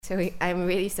I'm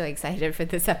really so excited for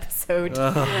this episode.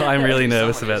 I'm really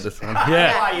nervous about this one.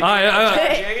 I'm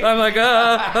like,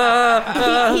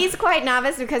 He's quite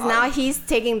nervous because now he's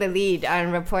taking the lead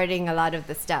on reporting a lot of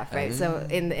the stuff, right? So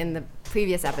in the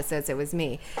previous episodes, it was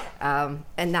me, and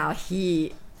now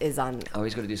he is on. Oh,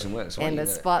 he's got to do some work. So in the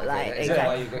spotlight. Okay. Is that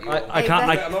why you've got your I can't.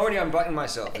 I'm already unbuttoning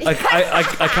myself. I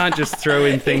can't just throw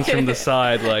in things from the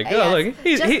side like, look,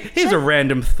 here's a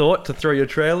random thought to throw your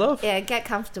trail off. Yeah, get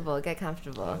comfortable.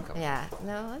 Yeah,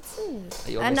 no, it's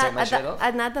You want me to take my shirt off?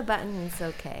 Another button is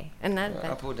okay.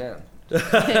 Up or down?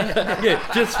 Yeah,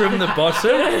 just from the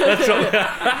bottom. That's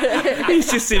what.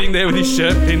 He's just sitting there with his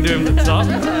shirt pinned to him at the top.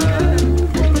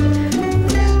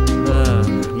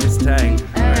 Miss Tang.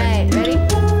 All right, ready?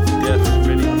 Yes,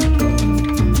 ready.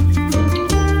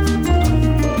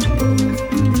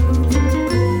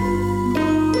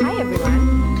 Hi everyone,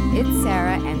 it's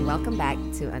Sarah and welcome back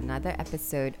to another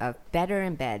episode of Better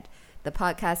in Bed, the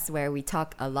podcast where we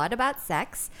talk a lot about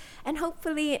sex and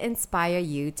hopefully inspire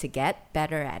you to get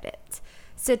better at it.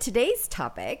 So today's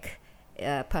topic,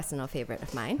 a personal favorite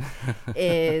of mine,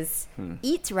 is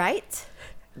Eat Right,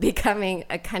 Becoming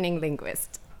a Cunning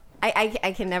Linguist.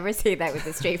 I can never say that with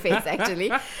a straight face,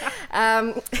 actually.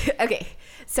 Okay,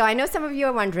 so I know some of you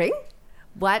are wondering,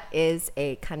 what is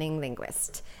a cunning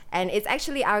linguist? And it's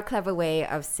actually our clever way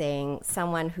of saying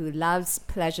someone who loves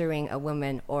pleasuring a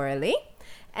woman orally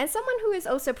and someone who is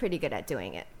also pretty good at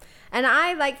doing it. And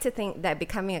I like to think that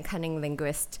becoming a cunning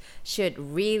linguist should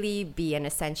really be an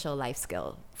essential life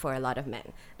skill for a lot of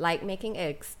men, like making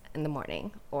eggs in the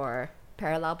morning or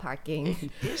parallel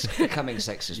parking. It's becoming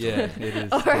sexist. Yeah, it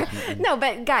is. Or, no,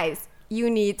 but guys, you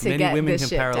need to Many get women this can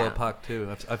shit parallel down. park too.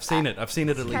 I've seen it. I've seen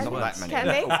it at least Can- once. Can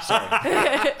they? Oh, sorry.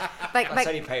 That's But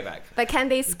only payback. but can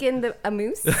they skin a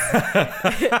moose? And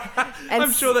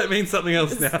I'm sure that means something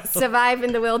else now. survive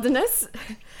in the wilderness?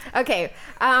 Okay.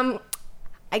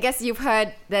 I guess you've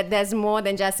heard that there's more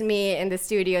than just me in the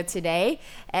studio today.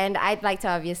 And I'd like to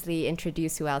obviously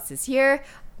introduce who else is here.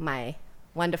 My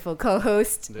wonderful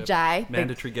co-host, Yep. Jai.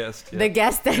 Mandatory guest. The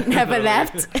guest that never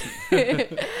left.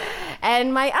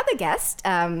 And my other guest,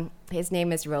 his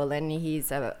name is Roland.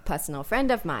 He's a personal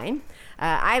friend of mine.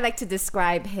 I like to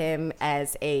describe him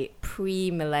as a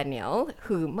pre-millennial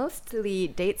who mostly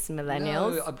dates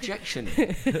millennials. No, objection.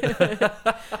 That's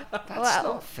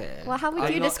not fair. Well, how would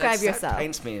you describe yourself? That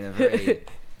paints me in a very,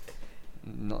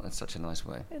 not in such a nice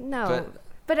way. No.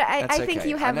 But That's I think okay.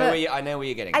 you have I know where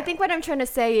you're getting I at. think what I'm trying to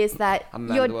say is that I'm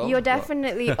man of the world? you're What?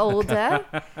 definitely older,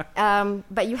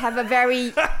 but you have a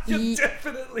very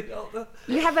Definitely older.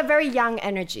 you have a very young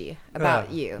energy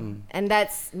about you, and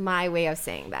that's my way of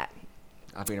saying that.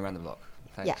 I've been around the block.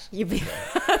 Thanks. Yeah, you've been.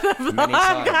 Many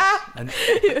times. And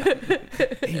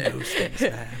he knows things,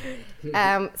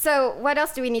 man. So what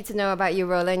else do we need to know about you,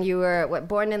 Roland? You were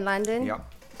born in London? Yeah.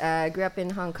 Grew up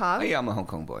in Hong Kong? Oh, yeah, I'm a Hong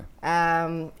Kong boy.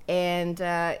 And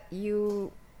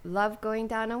you love going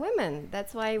down on women.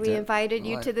 That's why we invited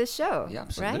you to this show. Yeah,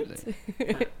 absolutely.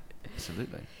 Right?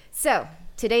 Absolutely. So,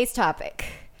 today's topic,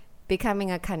 becoming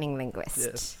a cunning linguist.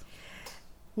 Yes.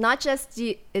 Not just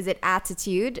is it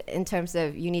attitude in terms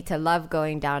of you need to love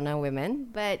going down on women,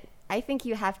 but I think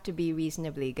you have to be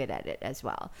reasonably good at it as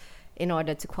well in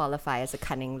order to qualify as a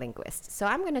cunning linguist. So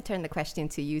I'm going to turn the question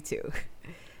to you two.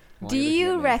 Do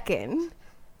you reckon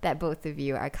that both of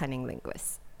you are cunning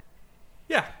linguists?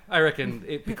 Yeah, I reckon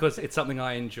because it's something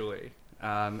I enjoy.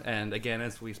 And again,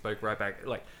 as we spoke right back,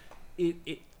 like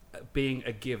it being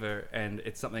a giver, and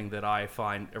it's something that I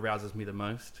find arouses me the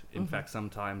most. In fact,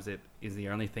 sometimes it is the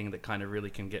only thing that kind of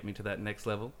really can get me to that next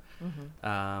level.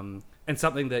 And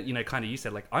something that, kind of you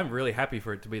said, like, I'm really happy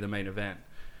for it to be the main event.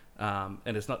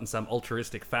 And it's not in some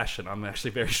altruistic fashion. I'm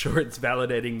actually very sure it's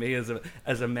validating me as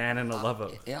a man and a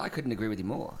lover. Yeah, I couldn't agree with you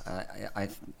more. I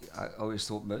always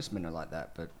thought most men are like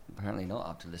that, but apparently not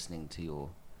after listening to your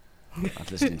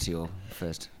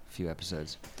first few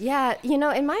episodes. Yeah,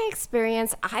 in my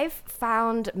experience, I've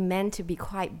found men to be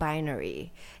quite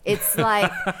binary. It's like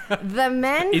the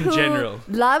men In who general.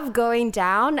 love going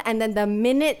down, and then the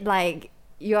minute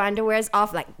your underwear's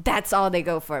off, that's all they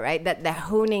go for, right? That they're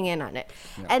honing in on it.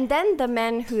 Yeah. And then the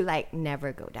men who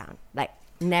never go down,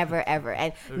 never ever.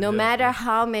 And no matter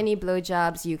how many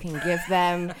blowjobs you can give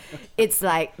them, it's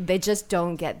like they just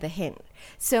don't get the hint.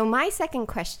 So my second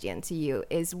question to you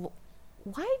is,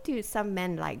 why do some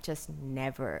men just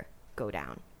never go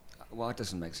down? Well, it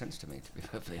doesn't make sense to me, to be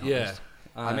perfectly Yeah.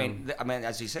 honest. I mean,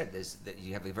 as you said,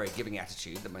 you have a very giving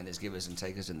attitude. I mean, there's givers and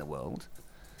takers in the world.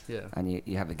 Yeah. And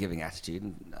you have a giving attitude,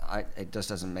 and it just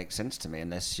doesn't make sense to me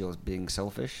unless you're being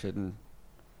selfish and...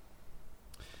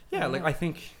 Yeah, I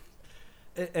think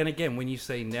And again, when you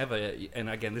say never, and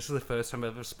again, this is the first time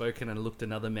I've ever spoken and looked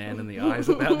another man in the eyes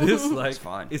about this. Like, It's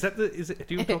fine. Is it?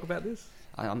 Do you talk about this?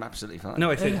 I'm absolutely fine. No,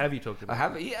 I said, have you talked about? I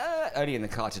have. Yeah, only in the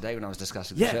car today when I was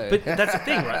discussing the Yeah, show. but that's the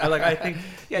thing, right? Like, I think.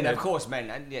 yeah, you no, know, of course, men,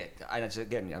 and it's,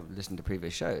 again, I've listened to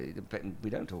previous show, but we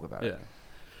don't talk about Yeah, it.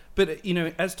 but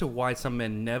as to why some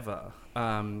men never,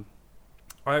 I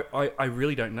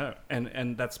really don't know,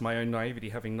 and that's my own naivety,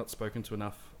 having not spoken to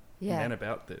enough men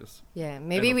about this. Yeah,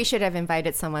 maybe we should have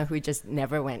invited someone who just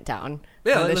never went down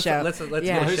Yeah, on the let's show. let's Yeah.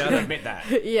 get a Who's shout going to out. admit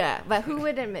that? Yeah, but who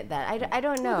would admit that? I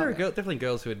don't know. Well, there are definitely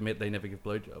girls who admit they never give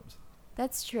blowjobs.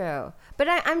 That's true. But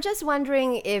I'm just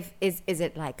wondering if is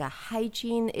it like a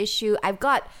hygiene issue? I've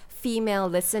got female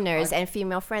listeners and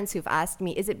female friends who've asked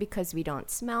me, is it because we don't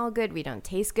smell good, we don't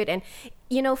taste good? And,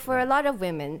 for a lot of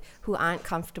women who aren't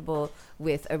comfortable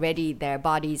with already their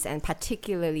bodies and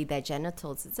particularly their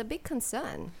genitals, it's a big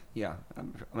concern. Yeah, I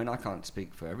mean, I can't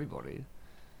speak for everybody,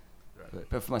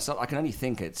 but for myself, I can only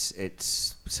think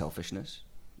it's selfishness.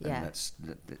 Yeah. And that's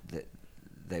that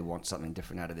they want something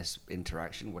different out of this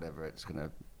interaction, whatever it's going to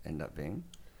end up being.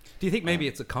 Do you think maybe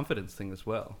it's a confidence thing as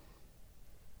well?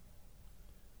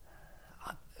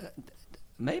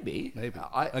 Maybe.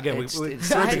 Again, it's we're it's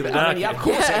searching the I mean, dark of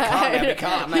course, it can't. We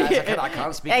can't. Man, as I said, I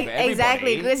can't speak for everybody.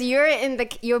 Exactly, because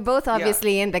you're both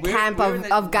obviously in the camp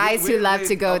of guys who love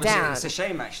to go obviously, down. It's a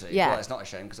shame, actually. Yeah. Well, it's not a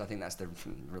shame because I think that's the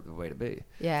way to be.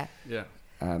 Yeah. Yeah.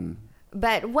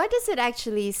 But what does it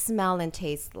actually smell and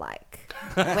taste like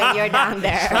when you're down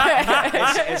there?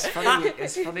 It's funny.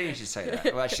 It's funny you should say that.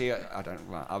 Well, actually, I don't.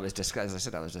 Well, as I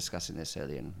said, I was discussing this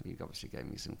earlier, and you obviously gave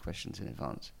me some questions in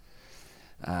advance.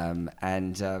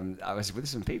 I was with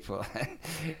some people.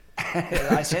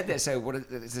 I said that. So, what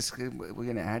is this?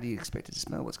 How do you expect it to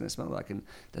smell? What's going to smell like? And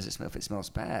does it smell if it smells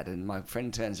bad? And my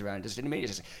friend turns around just immediately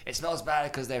says, "It smells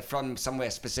bad because they're from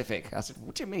somewhere specific." I said,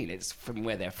 "What do you mean? It's from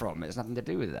where they're from. It's nothing to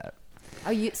do with that."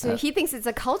 So he thinks it's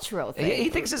a cultural thing. He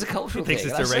thinks it's a cultural thing. He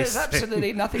thinks it's a race There's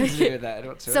absolutely nothing to do with that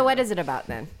whatsoever. So what is it about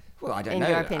then? Well, I don't in know.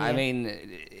 your opinion? I mean,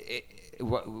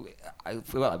 I'm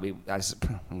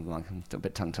a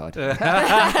bit tongue-tied.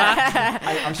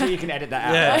 I'm sure you can edit that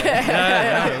out.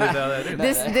 Yeah.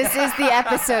 This is the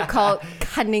episode called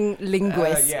Cunning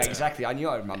Linguist. Yeah, exactly. I knew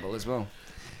I would mumble as well.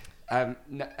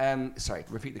 Sorry,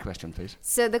 repeat the question, please.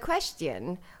 So the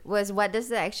question was, what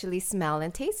does it actually smell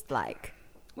and taste like?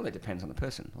 Well, it depends on the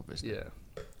person, obviously. Yeah.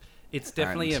 It's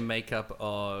definitely a makeup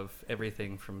of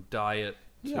everything from diet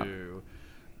to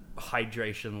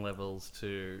hydration levels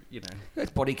to,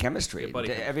 It's body chemistry. Yeah, body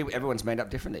chemistry. Everyone's made up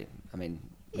differently. I mean,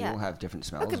 we all have different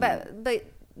smells. Okay, but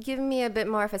give me a bit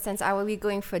more of a sense. Are we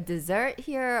going for dessert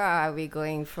here, or are we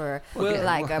going for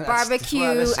a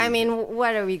barbecue? I mean,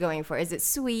 what are we going for? Is it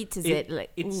sweet? Is it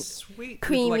like it's sweet,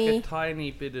 creamy? with like a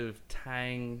tiny bit of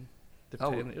tang.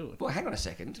 Well, hang on a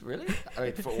second. Really? I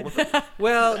mean, for all of them?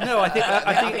 Well, no, I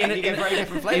think you get very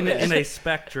different flavors. in a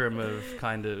spectrum of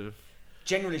kind of.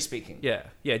 Generally speaking. Yeah.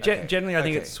 Okay. Generally, I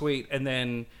think it's sweet, and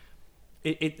then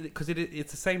because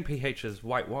it's the same pH as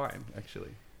white wine,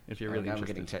 actually. If you're really now I'm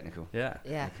interested. getting technical. Yeah.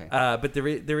 Yeah. Okay. But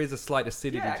there is a slight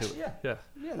acidity to it.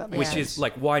 Yeah, that makes Which sense. is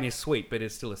like wine is sweet, but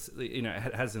it's still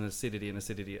it has an acidity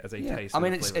as a taste. I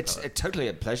mean, and a it's flavor totally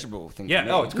a pleasurable thing. yeah. For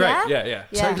me. Oh, it's great. Yeah? Yeah.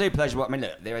 Yeah. Totally pleasurable. I mean,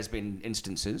 look, there has been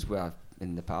instances where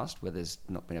in the past where there's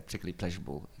not been a particularly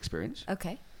pleasurable experience.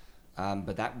 Okay.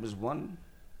 But that was one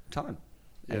time.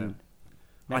 And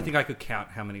I think I could count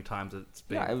how many times it's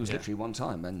been. it was literally one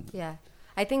time. And Yeah.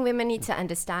 I think women need to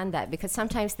understand that, because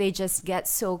sometimes they just get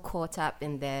so caught up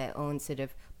in their own sort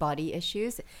of body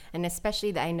issues. And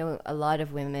especially that I know a lot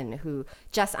of women who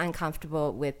just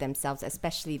uncomfortable with themselves,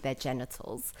 especially their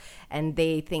genitals. And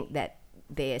they think that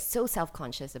they are so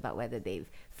self-conscious about whether they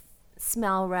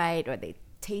smell right or they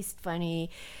taste funny.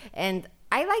 And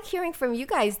I like hearing from you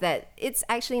guys that it's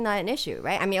actually not an issue,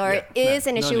 right? I mean, or it is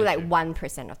an issue like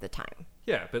 1% of the time.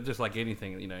 Yeah, but just like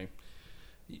anything,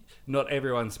 not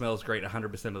everyone smells great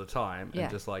 100% of the time, Yeah.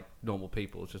 and just like normal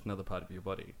people, it's just another part of your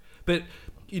body. But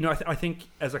I think,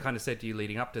 as I kind of said to you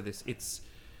leading up to this, it's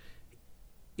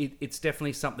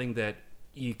definitely something that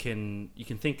you can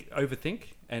overthink,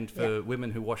 and for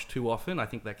women who wash too often, I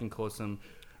think that can cause some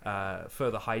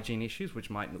further hygiene issues,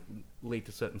 which might lead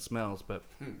to certain smells. But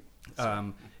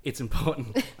it's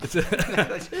important.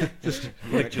 Just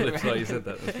licked your lips while you said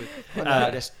that. That's good. well, no,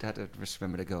 I just had to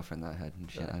remember the girlfriend that I had.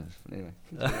 And anyway.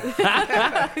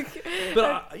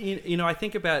 But I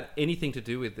think about anything to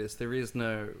do with this. There's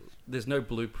no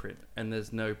blueprint, and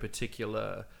there's no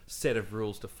particular set of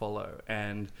rules to follow.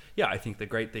 And I think the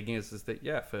great thing is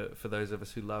that for those of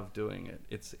us who love doing it,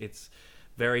 it's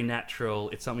very natural.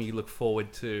 It's something you look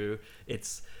forward to.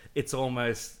 It's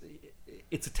almost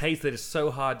it's a taste that is so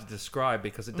hard to describe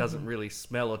because it doesn't really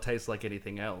smell or taste like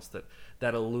anything else.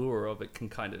 That allure of it can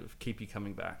kind of keep you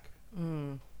coming back.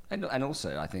 And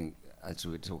also, I think, as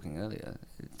we were talking earlier,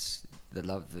 it's the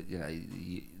love that,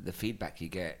 the feedback you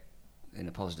get in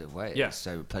a positive way is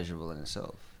so pleasurable in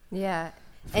itself. Yeah.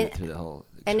 Through the whole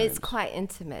experience. And it's quite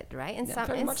intimate, right? In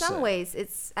very much some so. ways,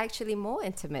 it's actually more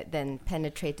intimate than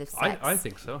penetrative sex. I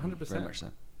think so, 100%. Very much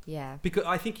so. Yeah. Because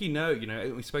I think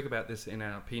we spoke about this in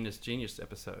our Penis Genius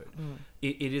episode.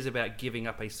 It is about giving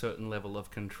up a certain level of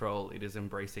control. It is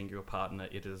embracing your partner.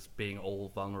 It is being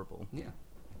all vulnerable.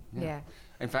 Yeah.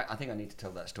 In fact, I think I need to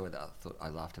tell that story that I thought I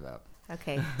laughed about.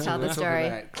 Okay, tell We the were story. talking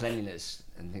about cleanliness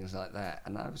and things like that,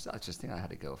 and I just think I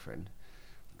had a girlfriend.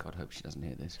 God, hope she doesn't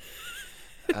hear this.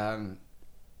 And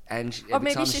every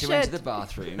maybe time she she went to should. the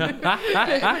bathroom,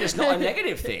 it's not a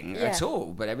negative thing Yeah. at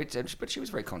all. But she was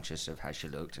very conscious of how she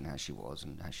looked and how she was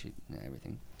and how she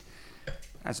everything.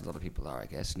 As a lot of people are, I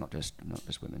guess, not just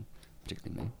women,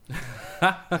 particularly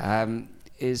me.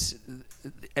 Is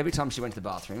every time she went to the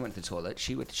bathroom, went to the toilet,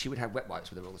 she would have wet wipes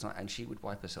with her all the time, and she would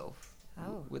wipe herself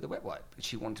with a wet wipe.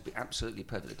 She wanted to be absolutely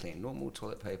perfectly clean. Normal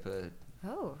toilet paper,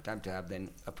 dab, then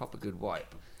a proper good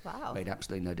wipe. Wow. Made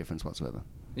absolutely no difference whatsoever.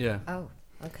 Yeah. Oh,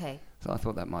 okay. So I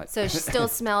thought that might. So she still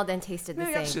smelled and tasted the Yeah,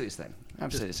 same. absolutely the same.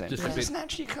 Absolutely the same. just a Because bit-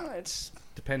 naturally, you can't. It's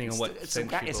Depending on what it's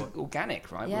sense you it's bought.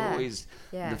 organic, right? Yeah. We're always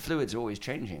Yeah. the fluids are always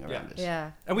changing around us.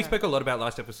 Yeah. And we spoke a lot about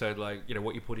last episode, like,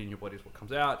 what you put in your body is what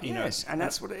comes out. Yes, and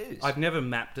that's what it is. I've never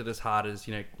mapped it as hard as,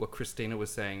 what Christina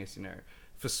was saying is,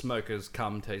 for smokers,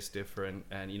 cum tastes different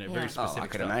and, Yeah. very specific I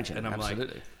can stuff. imagine. And I'm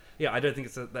Absolutely. like, yeah, I don't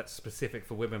think that's specific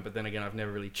for women, but then again, I've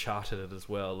never really charted it as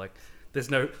well. Like, there's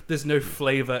no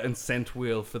flavor and scent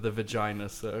wheel for the vagina,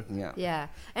 so. Yeah. Yeah.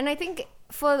 And I think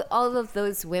for all of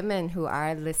those women who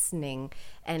are listening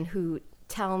and who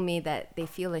tell me that they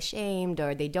feel ashamed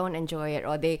or they don't enjoy it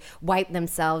or they wipe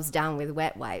themselves down with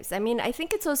wet wipes, I mean, I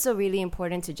think it's also really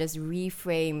important to just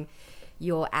reframe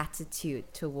your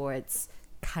attitude towards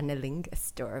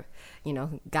cunnilingus or,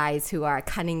 guys who are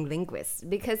cunning linguists,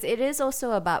 because it is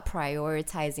also about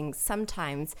prioritizing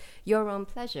sometimes your own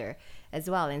pleasure as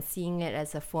well and seeing it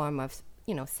as a form of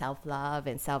self-love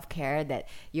and self-care, that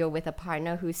you're with a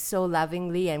partner who so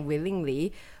lovingly and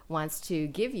willingly wants to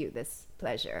give you this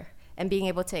pleasure and being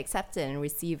able to accept it and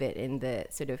receive it in the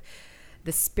sort of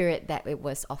the spirit that it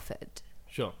was offered.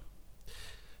 Sure.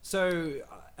 So,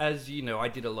 as you know, I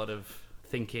did a lot of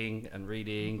thinking and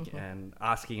reading and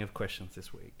asking of questions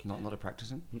this week. Not a lot of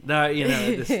practicing. No,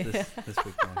 this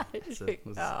week,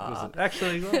 no. Was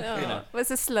actually, well, It was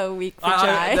a slow week for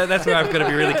I, Jai. that's where I've got to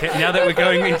be really careful. Now that we're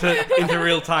going into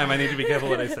real time, I need to be careful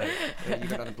what I say. Yeah, you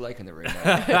got another bloke in the room.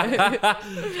 Now.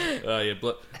 Oh yeah,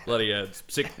 bloody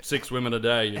six women a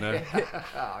day,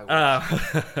 I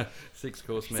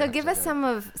 6-course meal. So give us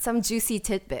some juicy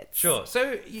tidbits. Sure.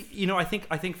 So I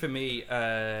think for me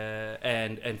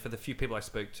and for the few people I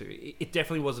spoke to, it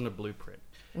definitely wasn't a blueprint.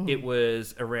 Mm-hmm. It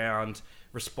was around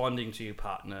responding to your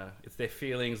partner, it's their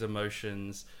feelings,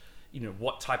 emotions.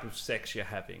 What type of sex you're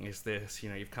having. Is this,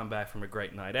 you've come back from a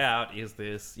great night out? Is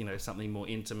this, something more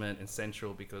intimate and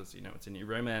sensual because, it's a new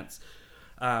romance?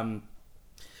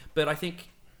 But I think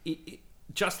it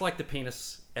just like the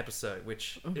penis episode,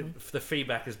 which the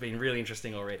feedback has been really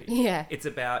interesting already. Yeah. It's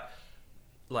about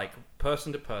like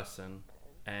person to person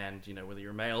and, whether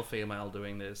you're male or female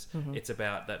doing this, it's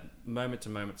about that moment to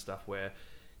moment stuff where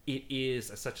it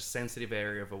is such a sensitive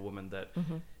area of a woman that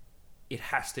it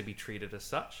has to be treated as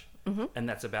such. And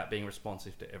that's about being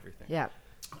responsive to everything. Yeah.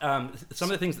 Some of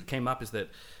the things that came up is that,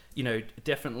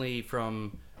 definitely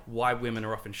from why women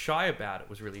are often shy about it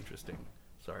was really interesting.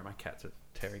 Sorry, my cats are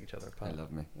tearing each other apart. They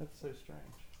love me. That's so strange.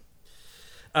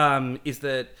 Is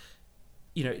that,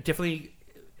 definitely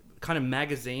kind of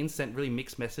magazines sent really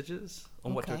mixed messages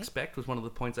on what to Okay. expect was one of the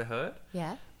points I heard.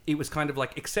 Yeah. It was kind of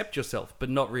like, accept yourself, but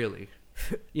not really.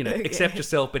 Accept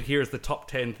yourself, but here's the top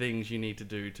 10 things you need to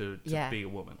do to be a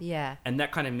woman. Yeah. And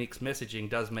that kind of mixed messaging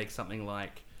does make something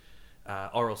like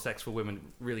oral sex for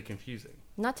women really confusing.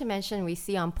 Not to mention, we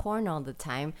see on porn all the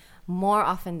time, more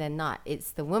often than not,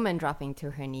 it's the woman dropping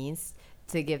to her knees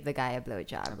to give the guy a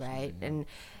blowjob, right? Yeah.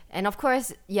 And of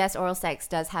course, yes, oral sex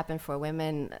does happen for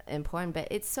women in porn, but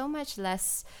it's so much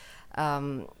less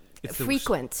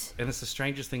frequent. And it's the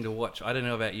strangest thing to watch. I don't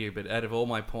know about you, but out of all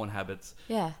my porn habits,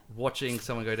 Yeah. watching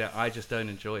someone go down, I just don't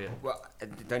enjoy it. Well,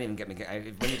 don't even get me.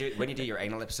 When you do your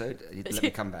anal episode, let me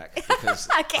come back because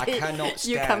Okay, I cannot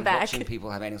you come stand back. watching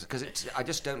people have anal because I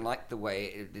just don't like the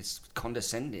way it's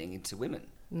condescending into women.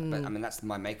 But I mean, that's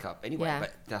my makeup anyway. Yeah.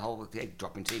 But the whole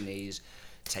dropping to your knees,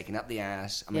 taking up the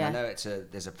ass. I mean, Yeah. I know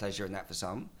there's a pleasure in that for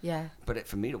some. Yeah. But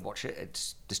for me to watch it,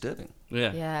 it's disturbing.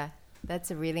 Yeah. Yeah.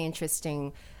 That's a really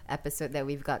interesting episode that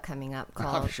we've got coming up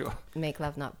called sure. Make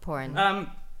Love Not Porn.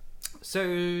 So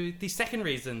the second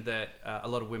reason that a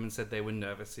lot of women said they were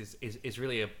nervous is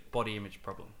really a body image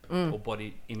problem or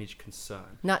body image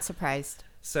concern. Not surprised.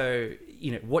 So,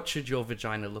 what should your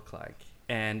vagina look like?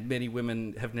 And many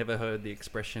women have never heard the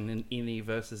expression an innie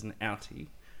versus an outie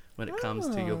when it comes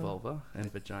to your vulva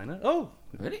and vagina. Oh,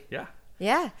 Really? yeah.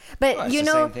 Yeah, but Well, it's you the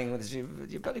know, same thing with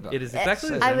your belly button. It is exactly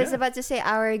the I same, was yeah. about to say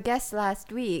our guest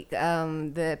last week,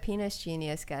 the penis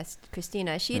genius guest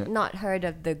Christina. She'd not heard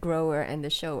of the grower and the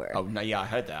shower Oh, no, yeah, I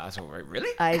heard that. I thought, really?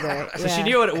 either. So she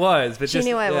knew what it was, but She just,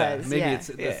 knew what it was, Maybe yeah. it's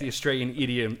the Australian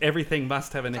idiom. Everything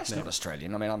must have a That's nickname. not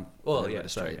Australian. I mean, I'm Well, yeah, yeah,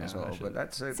 Australian sorry, as yeah, well. I But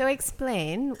that's So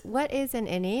explain what is an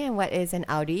innie and what is an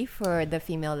outie for the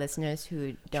female listeners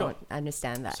who don't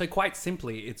understand that. So quite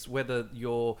simply, it's whether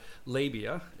your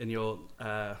labia and your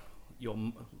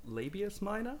labius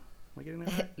minor. Am I getting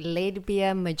that right?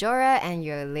 Labia majora and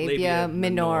your labia Labia minora.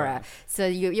 minora. So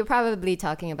you're probably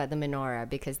talking about the minora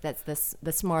because that's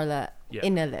the smaller Yeah.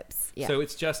 inner lips. Yeah. So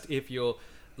it's just if your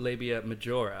labia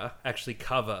majora actually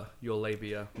cover your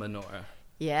labia minora.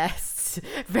 Yes,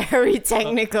 very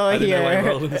technical I didn't know I here.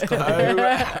 rolled in this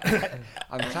class.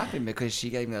 I'm clapping because she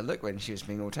gave me a look when she was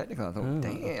being all technical. I thought,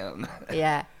 damn.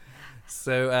 Yeah.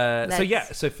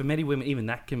 So for many women, even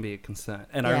that can be a concern.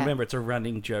 And I Yeah. remember it's a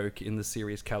running joke in the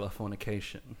series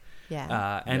Californication.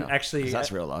 Yeah. And Yeah, actually, 'cause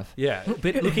that's real life. Yeah,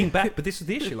 but looking back, but this is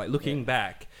the issue. Like looking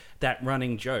back, that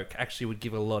running joke actually would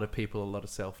give a lot of people a lot of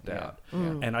self-doubt, Yeah.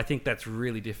 and I think that's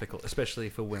really difficult, especially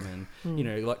for women.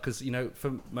 Because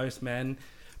for most men,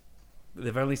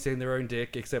 they've only seen their own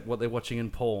dick except what they're watching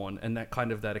in porn, and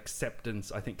that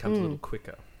acceptance, I think, comes a little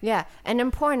quicker. Yeah, and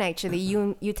in porn, actually,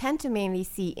 you tend to mainly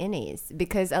see innies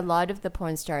because a lot of the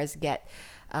porn stars get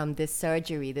this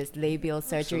surgery, this labial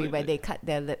surgery, where Absolutely. they cut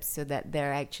their lips so that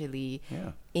they're actually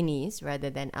Yeah. innies rather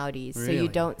than outies. So you Really?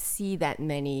 don't see that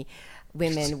many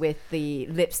women with the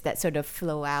lips that sort of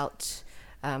flow out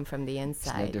from the It's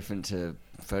no inside. different to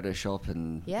Photoshop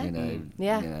and, Yeah. you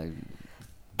know,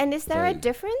 And is there a very-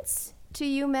 difference to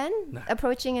you men No.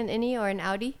 approaching an innie or an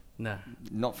outie? No,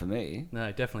 not for me.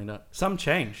 no, definitely not. Some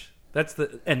change. That's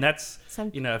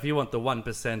Some- if you want the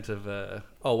 1% of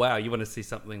oh wow, you want to see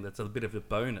something that's a bit of a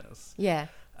bonus. Yeah.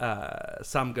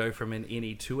 Some go from an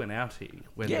innie to an outie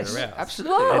when Yes, they're aroused.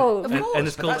 absolutely. Whoa. Of And- course, and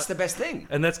it's but called- that's the best thing.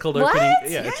 And that's called What? opening.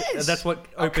 Yeah, Yes. that's what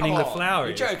Oh, opening come the on, flower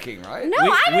You're is. joking, right? No,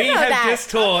 I didn't we know have that. just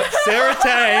taught Sarah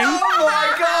Tang. Oh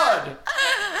my god!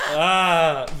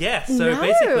 Yes. So No,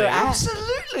 basically,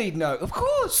 Absolutely no. Of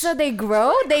course. So they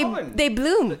grow, they common.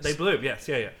 bloom. they bloom. Yes.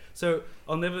 Yeah. So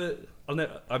I'll never.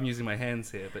 I'm using my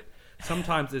hands here, but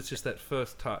sometimes it's just that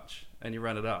first touch, and you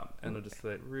run it up, and it'll just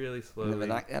really slowly.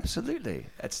 Absolutely.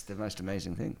 That's the most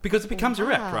amazing thing. Because it becomes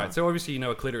erect, Wow. right? So obviously,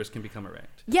 a clitoris can become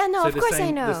erect. Yeah, no, So of course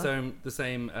I know. The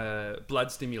same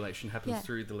blood stimulation happens Yeah.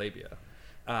 through the labia,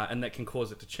 and that can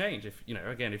cause it to change. If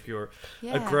if you're a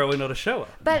Yeah. grower, not a shower.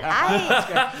 But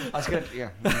I was going to, yeah.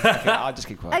 Okay, I'll just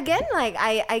keep quiet. again, like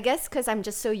I guess because I'm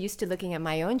just so used to looking at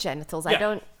my own genitals, I Yeah.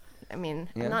 don't. I mean,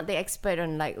 Yeah. I'm not the expert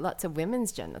on like lots of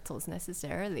women's genitals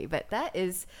necessarily, but that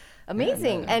is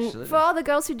amazing. And absolutely. for all the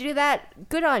girls who do that,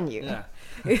 good on you.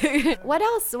 Yeah. What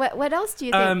else? What else do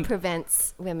you think Um,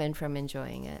 prevents women from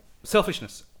enjoying it?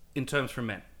 Selfishness in terms from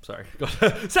men. Sorry,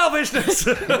 selfishness.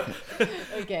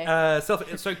 Okay.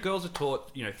 So girls are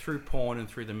taught, through porn and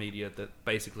through the media that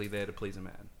basically they're to please a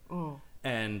man,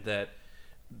 and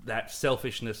that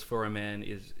selfishness for a man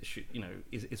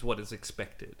is what is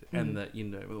expected, and that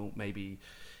well, maybe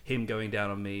him going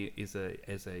down on me is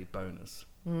a bonus.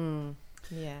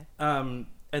 Yeah. And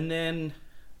then,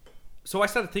 so I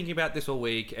started thinking about this all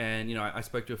week, and I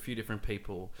spoke to a few different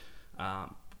people,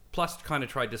 plus kind of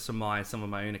tried to surmise some of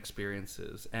my own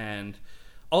experiences, and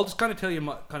I'll just kind of tell you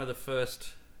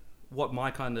what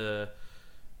my kind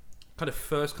of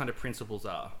first principles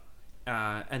are,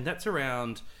 and that's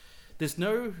around. There's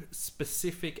no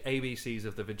specific ABCs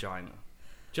of the vagina.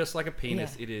 Just like a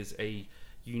penis, Yeah. it is a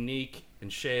unique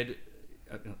and shared.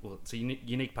 It's a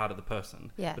unique part of the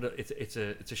person. Yeah. But it's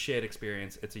a shared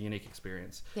experience. It's a unique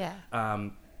experience. Yeah.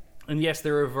 And yes,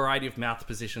 there are a variety of mouth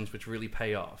positions which really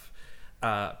pay off.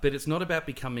 But it's not about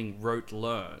becoming rote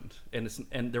learned,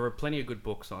 and there are plenty of good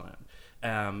books on it.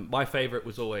 My favorite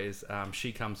was always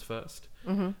She Comes First,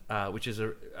 which is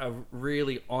a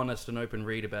really honest and open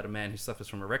read about a man who suffers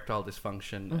from erectile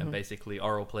dysfunction and basically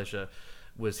oral pleasure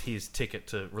was his ticket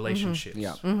to relationships.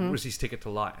 Yeah. Was his ticket to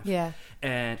life. Yeah.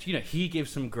 And you know, he gives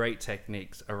some great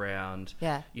techniques around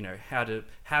you know, how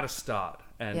to start.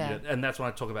 And you know, and that's when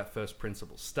I talk about first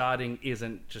principles. Starting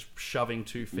isn't just shoving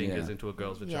two fingers into a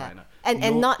girl's vagina.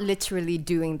 And not literally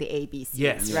doing the ABCs,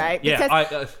 Yes. right? Yeah.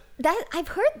 Because I've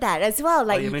heard that as well.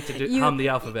 Like, you're meant to hum the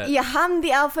alphabet. You hum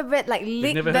the alphabet, like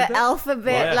lick never the heard that?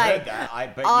 alphabet, Well, I heard like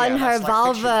that. But on yeah, her that's like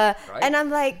fiction, vulva, right? and I'm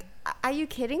like, are you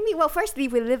kidding me? Well, firstly,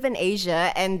 we live in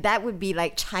Asia, and that would be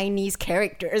like Chinese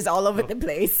characters all over the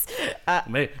place.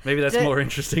 Maybe that's more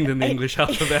interesting than the English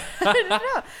alphabet. I don't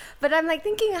know, but I'm like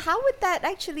thinking, how would that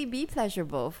actually be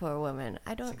pleasurable for a woman?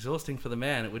 I It's don't. exhausting for the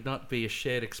man. It would not be a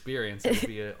shared experience. It would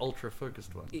be an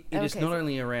ultra-focused one. It is Okay, not so-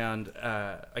 only around,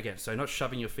 again, so not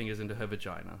shoving your fingers into her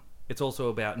vagina. It's also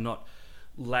about not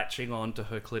latching on to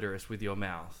her clitoris with your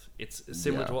mouth. It's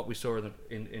similar to what we saw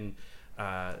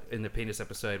in the penis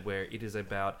episode, where it is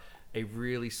about a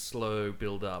really slow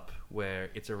build-up, where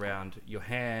it's around your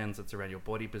hands, it's around your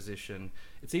body position,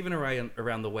 it's even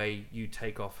around the way you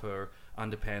take off her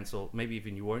underpants, or maybe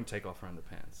even you won't take off her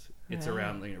underpants. It's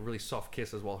around, you know, really soft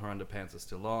kisses while her underpants are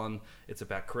still on. It's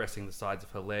about caressing the sides of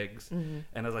her legs.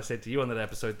 And as I said to you on that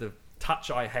episode, the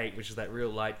touch I hate, which is that real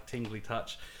light, tingly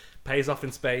touch, pays off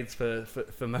in spades for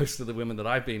most of the women that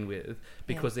I've been with,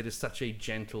 because it is such a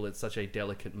gentle, it's such a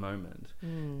delicate moment.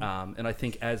 And I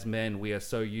think as men, we are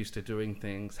so used to doing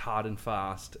things hard and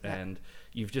fast, and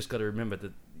you've just got to remember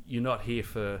that you're not here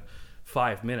for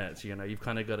 5 minutes. You know, you've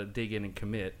kind of got to dig in and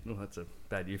commit. Well, that's a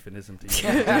bad euphemism to use.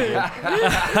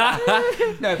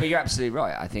 No, but you're absolutely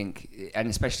right. I think, and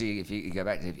especially if you go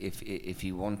back to if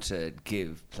you want to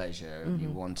give pleasure, you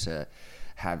want to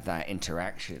have that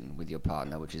interaction with your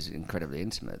partner, which is incredibly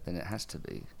intimate, then it has to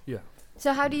be. Yeah.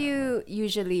 So how do you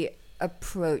usually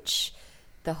approach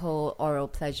the whole oral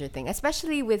pleasure thing,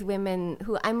 especially with women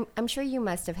who I'm sure you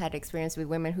must have had experience with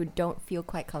women who don't feel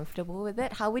quite comfortable with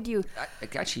it? How would you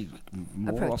Actually,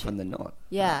 more approach often than not,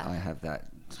 Yeah. I have that.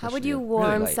 How would especially you really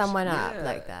warm late. someone up Yeah,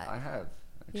 like that? I have.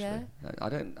 Actually. Yeah? I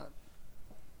don't.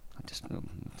 I'm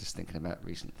just thinking about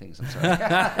recent things. I'm sorry.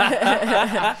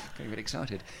 Getting a bit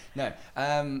excited. No,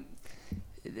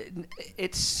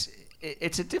 it's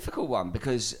a difficult one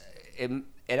because it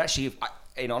actually,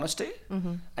 in honesty,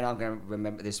 and I'm going to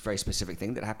remember this very specific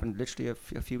thing that happened literally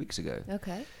a few weeks ago.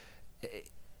 Okay.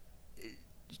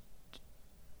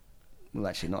 Well,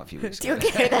 actually, not a few weeks ago.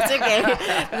 Okay, that's okay.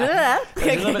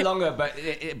 It's a little bit longer, but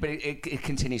it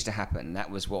continues to happen. That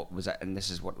was what was, and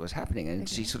this is what was happening. And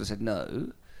she sort of said,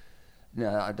 "No,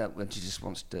 I don't." When she just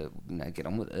wants to, get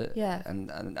on with it. Yeah.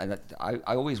 And I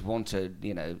always want to,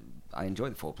 I enjoy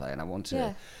the foreplay, and I want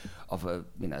to offer,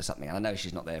 something. And I know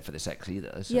she's not there for the sex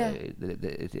either, so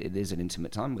it is an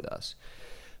intimate time with us.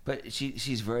 But she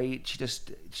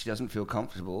doesn't feel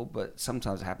comfortable. But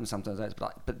sometimes it happens, sometimes it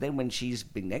doesn't. But then when she's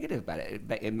being negative about it,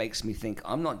 it makes me think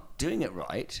I'm not doing it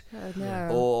right. Oh,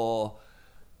 no.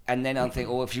 And then I'm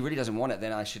thinking, if she really doesn't want it,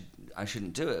 then I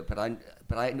shouldn't do it. But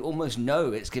I almost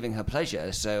know it's giving her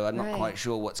pleasure, so I'm not quite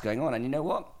sure what's going on. And you know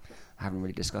what? I haven't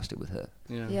really discussed it with her.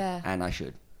 Yeah. And I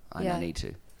should. I need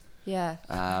to. Yeah.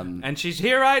 And she's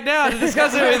here right now to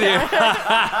discuss it with you.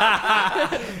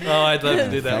 Oh, I'd love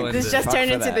to do that one. This too. just Fuck turned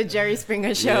for into that. the Jerry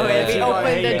Springer show Yeah. and we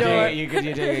opened the door.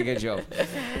 You're doing a good job.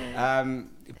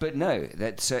 But no,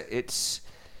 that's it's.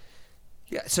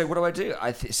 Yeah. So what do I do?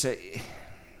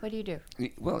 What do you do?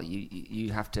 Well,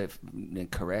 you have to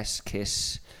caress,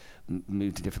 kiss,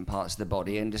 move to different parts of the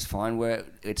body, and just find where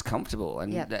it's comfortable.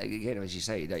 And again, as you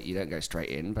say, you don't go straight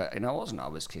in. But I wasn't. I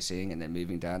was kissing and then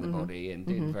moving down the body and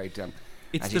doing very dumb.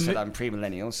 As you said, I'm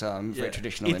premillennial, so I'm very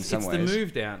traditional in some ways. It's the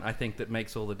move down, I think, that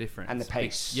makes all the difference. And the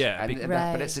pace. Yeah. Right.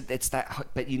 But it's that.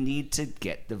 But you need to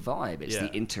get the vibe. It's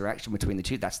the interaction between the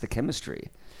two. That's the chemistry.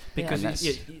 Because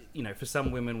for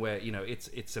some women, where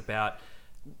it's about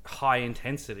high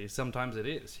intensity. Sometimes it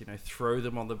is. Throw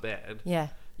them on the bed. Yeah.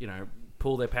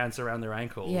 Pull their pants around their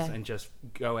ankles and just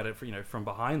go at it, from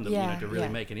behind them. To really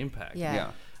make an impact.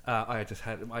 Yeah. I just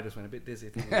went a bit dizzy.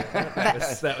 Thinking about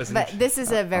that was But this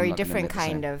is a very not gonna different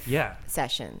admit the kind same. of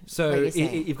session. So what you're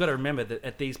saying. you've got to remember that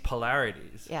at these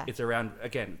polarities, Yeah. it's around,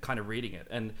 again, kind of reading it.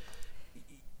 And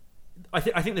I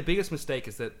think the biggest mistake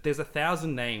is that there's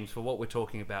 1,000 names for what we're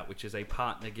talking about, which is a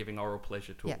partner giving oral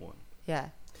pleasure to a woman. Yeah.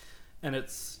 And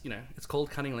it's called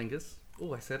cunnilingus.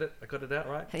 Oh, I said it. I got it out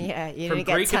right. Yeah, you From didn't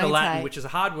get Greek into Latin, tongue-tied. which is a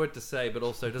hard word to say, but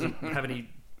also doesn't have any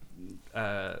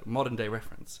modern day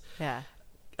reference. Yeah.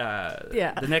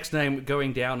 The next name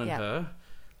going down on Yeah. her,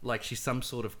 like she's some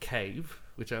sort of cave,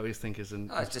 which I always think is an.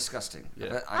 Oh, it's disgusting.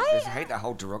 Yeah. I hate that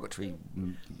whole derogatory.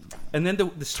 And then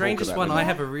the strangest about one women. I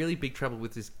have a really big trouble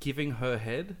with is giving her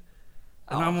head.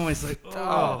 And I'm always like,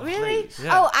 oh, Really? please.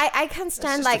 Yeah. Oh, I can't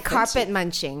stand just like carpet offensive.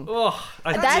 munching. Oh,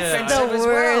 That's offensive the as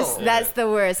worst. well. That's the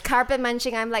worst. Carpet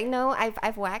munching. I'm like, no,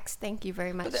 I've waxed. Thank you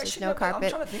very much. But There's actually, no but I'm carpet.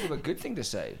 trying to think of a good thing to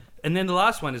say. And then the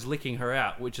last one is licking her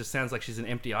out, which just sounds like she's an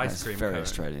empty ice That's cream very cone.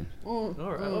 Australian. All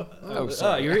right. Oh,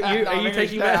 sorry. Are you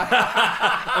taking that?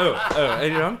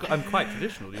 And, I'm quite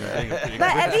traditional. You're doing a pretty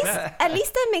But good at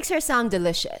least that makes her sound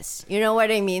delicious. You know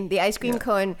what I mean? The ice cream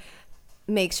cone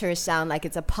makes her sound like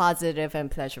it's a positive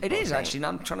and pleasurable. It is thing. actually. And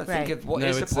I'm trying to think Right. of what No,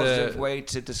 is the it's, positive way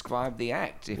to describe the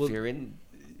act if you're in.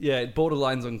 Yeah, it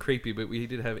borderlines on creepy, but we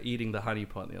did have eating the honey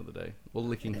pot the other day, or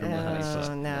licking from the honey pot.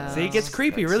 Oh no. See, it gets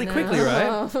creepy really quickly,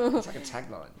 right? It's like a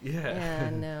tagline. Yeah. Yeah,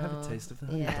 no. Have a taste of the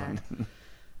honey Yeah.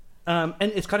 pot.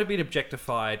 And it's kind of been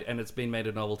objectified, and it's been made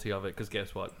a novelty of it, because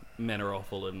guess what? Men are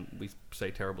awful, and we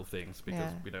say terrible things because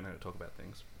Yeah. we don't know how to talk about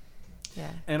things. Yeah.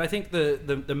 And I think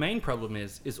the main problem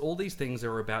is all these things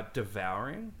are about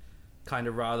devouring, kind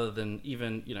of, rather than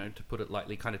even, to put it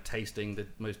lightly, kind of tasting the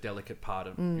most delicate part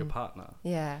of your partner.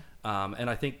 Yeah. And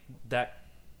I think that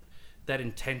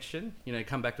intention,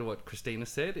 come back to what Christina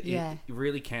said, Yeah. it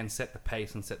really can set the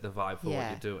pace and set the vibe for what Yeah.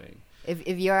 you're doing.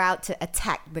 If you're out to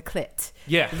attack the clit,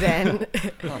 Yeah. then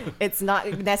it's not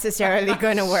necessarily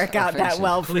going to work out that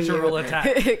well for you. Clitoral attack.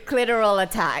 Clitoral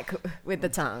attack with the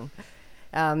tongue.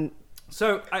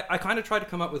 So I kind of tried to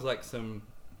come up with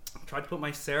tried to put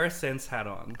my Sarah Sense hat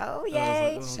on. Oh, And I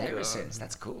yay. was Sarah God. Sense,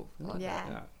 that's cool. I like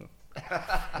Yeah. Yeah.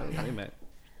 That was me, mate.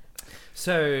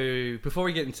 So before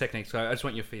we get into techniques, I just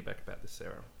want your feedback about this,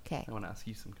 Sarah. Okay. I want to ask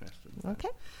you some questions. Okay.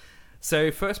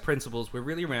 So first principles, we're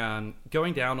really around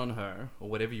going down on her, or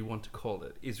whatever you want to call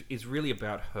it, is really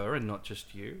about her and not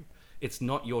just you. It's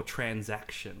not your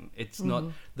transaction. It's not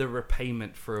the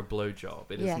repayment for a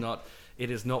blowjob. It Yeah. is not. It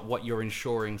is not what you're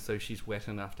ensuring so she's wet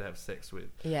enough to have sex with.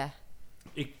 Yeah.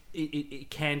 It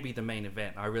can be the main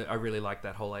event. I really like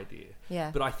that whole idea.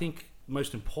 Yeah. But I think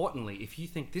most importantly, if you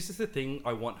think this is the thing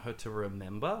I want her to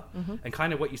remember, and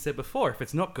kind of what you said before, if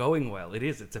it's not going well,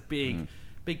 it's a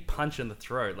big punch in the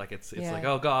throat. Like it's Yeah. like,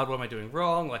 oh God, what am I doing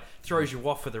wrong? Like throws you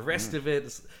off for the rest of it.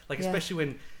 It's like, Yeah. especially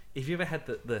when, if you ever had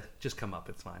the just come up,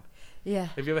 it's fine. Yeah.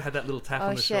 Have you ever had that little tap Oh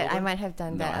on the shit! shoulder? I might have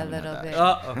done that a little bit.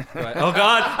 Right. Oh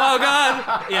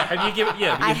God! Yeah, have you given?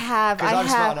 Yeah. I have. Because I I'm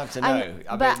have. smart enough to know. I'm-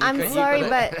 I but mean, I'm you could- sorry, you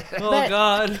but Oh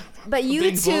God! but you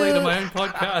Being bullied on my two own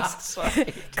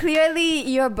podcast. clearly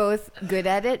you're both good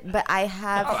at it. But I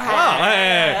have Oh,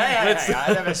 had. hey.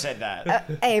 I never said that.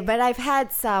 Hey, but I've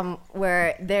had some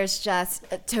where there's just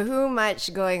too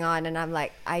much going on, and I'm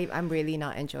like, I'm really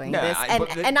not enjoying No, this.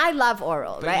 but And I love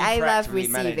oral, But right? you I love practically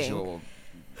manage receiving. your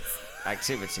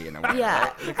activity in a way. Yeah.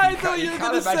 right? I thought you were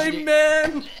can't going to say imagine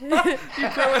man. You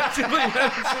proactively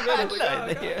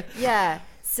managed it. Yeah.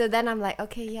 So then I'm like,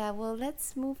 okay, yeah, well,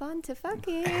 let's move on to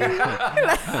fucking.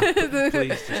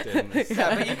 Please just end this.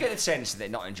 No, but you get a sense that they're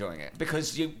not enjoying it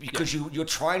because you're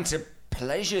trying to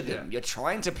pleasure them. Yeah. You're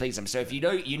trying to please them. So if you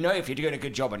know if you're doing a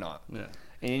good job or not, Yeah.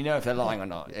 and you know if they're lying or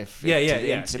not. If Yeah, it's yeah, an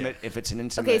yeah, intimate, if it's an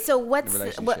intimate. Okay, so what's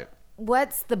relationship.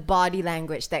 what's the body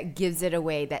language that gives it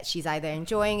away that she's either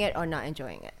enjoying it or not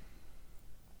enjoying it?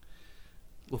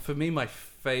 Well, for me, my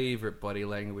favorite body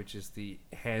language is the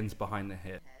hands behind the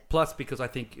head. Plus, because I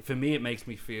think for me, it makes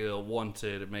me feel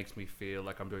wanted. It makes me feel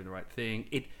like I'm doing the right thing.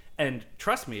 And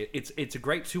trust me, it's a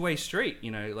great two-way street.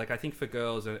 Like I think for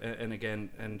girls, and again,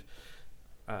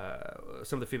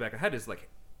 some of the feedback I had is like,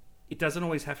 it doesn't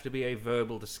always have to be a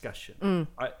verbal discussion,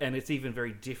 and it's even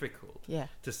very difficult Yeah.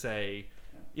 to say.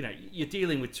 You're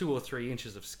dealing with 2 or 3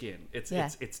 inches of skin.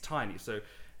 It's tiny. So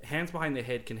hands behind the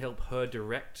head can help her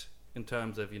direct in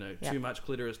terms of Yeah. too much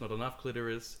clitoris, not enough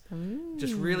clitoris.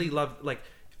 Just really love like.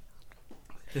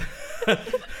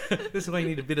 This is why you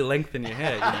need a bit of length in your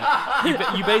hair.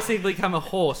 You basically become a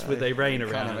horse with a rein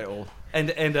around Kind of it. it all. And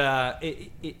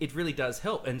it really does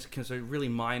help, and so really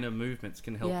minor movements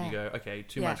can help Yeah. you go, okay,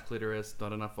 too Yeah. much clitoris,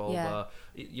 not enough vulva,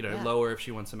 Yeah. lower if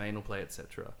she wants some anal play,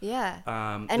 etc. Yeah.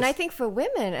 And this- I think for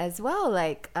women as well,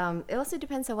 like, it also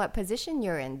depends on what position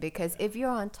you're in, because if you're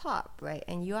on top, right,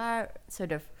 and you are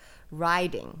sort of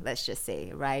riding, let's just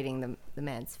say, riding the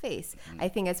man's face, I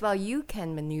think as well you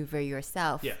can maneuver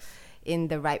yourself Yes. in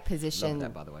the right position. Love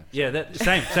that, by the way. Yeah, that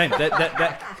same.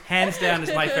 That hands down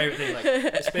is my favorite thing. Like,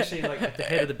 especially like at the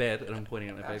head of the bed, and I'm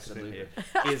pointing at my face here,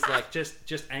 is like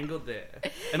just angled there.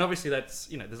 And obviously that's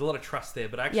there's a lot of trust there,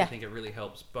 but I actually Yeah. think it really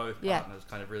helps both Yeah. partners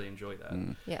kind of really enjoy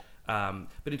that. Yeah.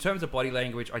 But in terms of body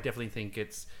language, I definitely think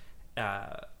it's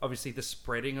obviously the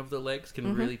spreading of the legs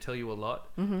can really tell you a lot.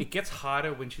 It gets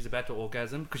harder when she's about to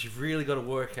orgasm because you've really got to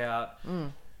work out.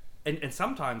 And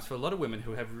sometimes for a lot of women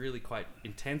who have really quite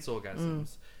intense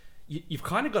orgasms, you've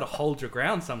kind of got to hold your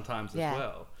ground sometimes Yeah. as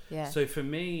well. Yeah. So for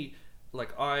me,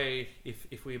 like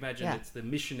if we imagine it's the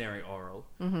missionary oral,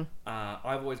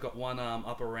 I've always got one arm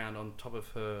up around on top of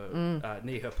her,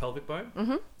 near her pelvic bone,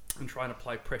 and try and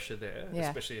apply pressure there,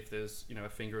 especially if there's, a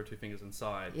finger or two fingers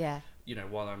inside,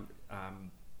 while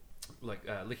I'm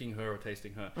licking her or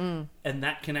tasting her. And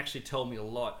that can actually tell me a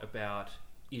lot about,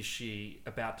 is she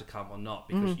about to come or not?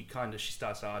 Because she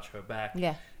starts to arch her back.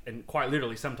 Yeah. And quite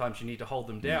literally, sometimes you need to hold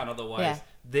them down, otherwise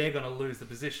they're going to lose the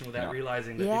position without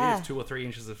realizing that it is 2 or 3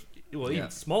 inches of,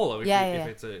 even smaller if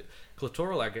it's a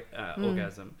clitoral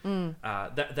orgasm.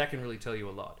 That can really tell you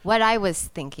a lot. What I was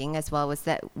thinking as well was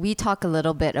that we talk a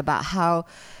little bit about how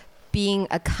being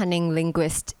a cunning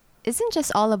linguist isn't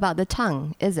just all about the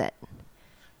tongue, is it?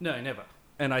 No, never.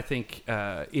 And I think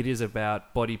it is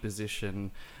about body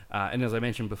position. And as I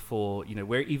mentioned before,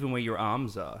 where your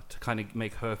arms are, to kind of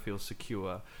make her feel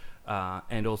secure,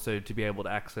 and also to be able to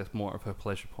access more of her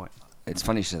pleasure point. It's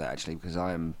funny you say that, actually, because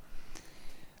I'm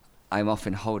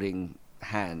often holding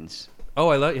hands. Oh,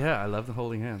 I love the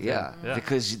holding hands. Yeah,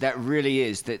 because that really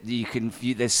is that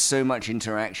there's so much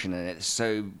interaction, and it's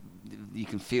so you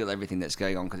can feel everything that's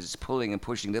going on because it's pulling and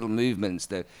pushing, little movements,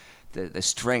 the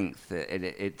strength,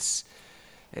 it's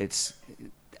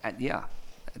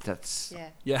that's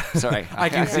sorry, I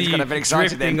can see you got a bit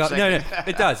excited drifting then. up. No,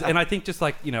 it does. And I think just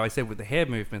like I said with the hair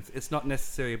movements, it's not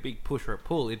necessarily a big push or a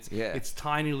pull. It's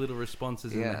tiny little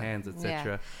responses in the hands,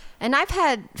 etc. And I've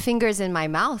had fingers in my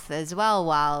mouth as well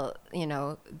while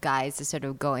guys are sort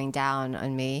of going down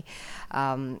on me,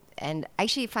 and I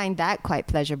actually find that quite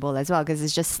pleasurable as well, because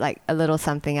it's just like a little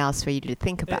something else for you to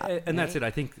think about. And that's it.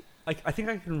 I think I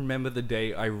can remember the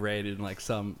day I read in like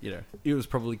some, it was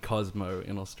probably Cosmo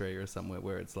in Australia or somewhere,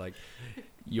 where it's like,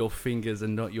 your fingers are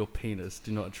not your penis.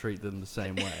 Do not treat them the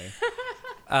same way.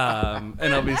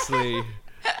 And obviously,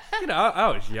 I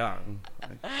was young.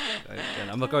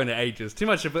 I'm not going to ages too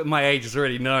much, but my age is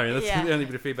already known. That's the only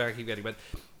bit of feedback I keep getting. But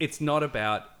it's not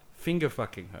about finger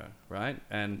fucking her, right?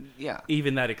 And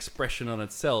even that expression on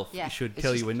itself should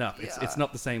tell you enough. It's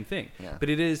not the same thing. But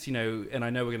it is, and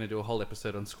I know we're going to do a whole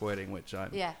episode on squirting, which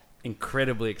I'm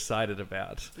incredibly excited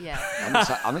about.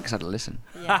 I'm excited to listen.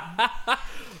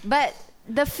 But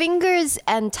the fingers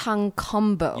and tongue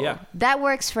combo, that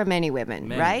works for many women,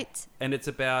 right? And it's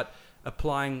about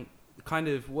applying kind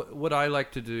of what I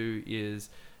like to do is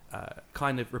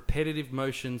kind of repetitive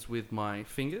motions with my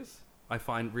fingers. I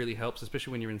find really helps,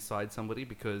 especially when you're inside somebody,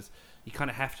 because you kind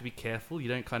of have to be careful. You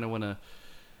don't kind of want to,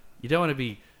 you don't want to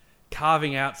be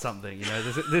carving out something,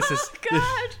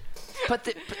 But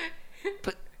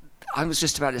I was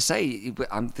just about to say,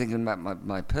 I'm thinking about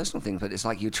my personal thing, but it's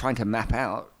like you're trying to map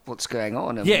out what's going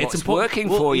on and what's working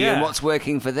for you and what's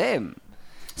working for them.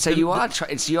 So you are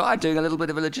doing a little bit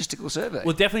of a logistical survey.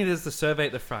 Well, definitely there's the survey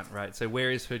at the front, right? So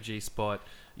where is her G-spot?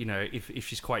 If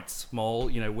she's quite small,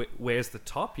 where's the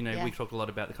top? We talked a lot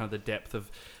about the kind of the depth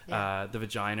of the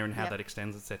vagina and how that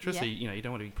extends, etc. So you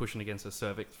don't want to be pushing against her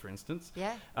cervix, for instance.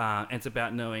 And it's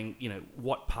about knowing,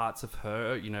 what parts of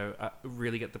her,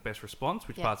 really get the best response,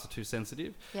 which parts are too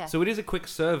sensitive. So it is a quick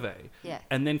survey.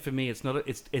 And then for me, it's not.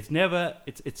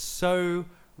 It's so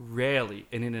rarely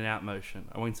an in and out motion.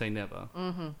 I won't say never.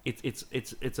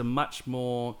 It's a much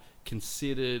more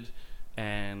considered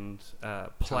and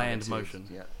planned motion.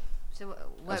 So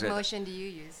what motion do you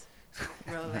use,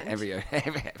 Roland?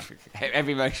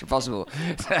 Every motion possible.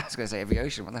 I was going to say every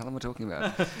ocean. What the hell am I talking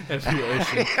about? Every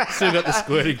ocean. Still got the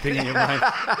squirting thing in your mind.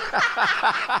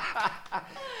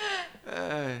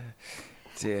 I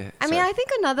mean, I think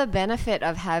another benefit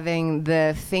of having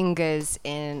the fingers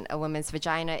in a woman's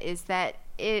vagina is that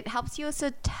it helps you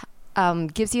also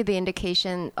gives you the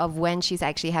indication of when she's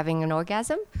actually having an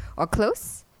orgasm or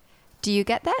close. Do you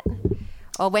get that?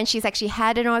 Or when she's actually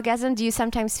had an orgasm, do you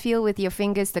sometimes feel with your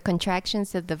fingers the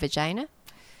contractions of the vagina?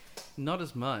 Not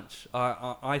as much.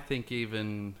 I think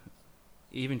even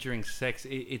during sex,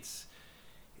 it's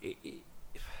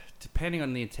depending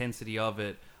on the intensity of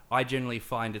it, I generally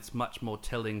find it's much more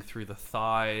telling through the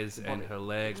thighs and her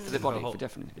legs. The body,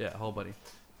 definitely. Yeah, whole body.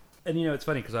 And it's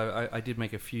funny because I did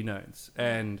make a few notes.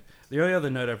 And the only other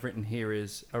note I've written here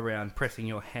is around pressing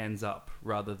your hands up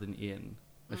rather than in.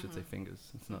 I should say fingers.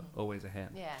 It's not always a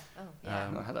hand. Yeah. Oh,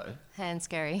 yeah. Hello. Hand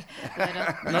scary.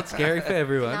 Not scary for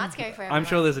everyone. Not scary for everyone. I'm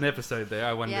sure there's an episode there.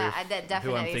 I wonder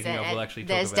who I'm thinking of will actually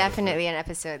talk about There's definitely an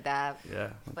episode there.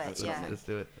 Yeah. But let's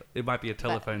do it. It might be a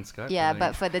telephone Skype. Yeah,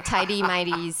 but for the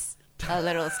tidy-mighties, a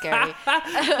little scary.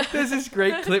 There's this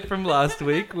great clip from last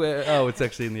week where... Oh, it's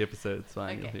actually in the episode. It's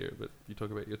fine. Okay. You'll hear it. But you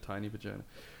talk about your tiny vagina.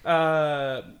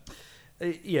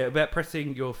 About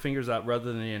pressing your fingers up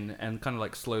rather than in, and kind of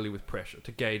like slowly with pressure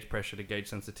to gauge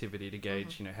sensitivity, to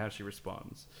gauge how she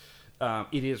responds.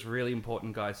 it is really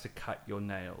important, guys, to cut your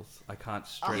nails. I can't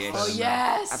stress Yes. that Oh, enough.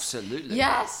 yes. Absolutely.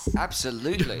 Yes.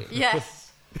 Absolutely.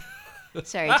 Yes.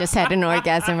 Sorry, just had an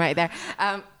orgasm right there.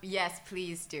 Yes,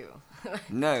 please do.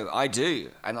 No, I do,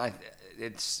 and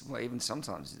it's well, even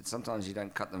sometimes you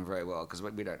don't cut them very well because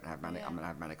we don't have Yeah. I mean, I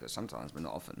have manicures sometimes, but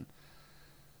not often.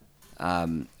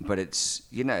 But it's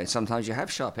sometimes you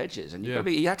have sharp edges, and you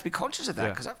have to be conscious of that Yeah.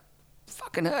 because that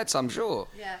fucking hurts, I'm sure.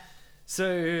 Yeah.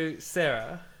 So,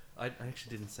 Sarah, I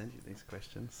actually didn't send you these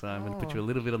questions, so I'm going to put you a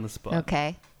little bit on the spot.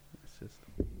 Okay. Let's just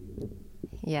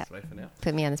Yeah. wait for now.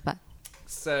 Put me on the spot.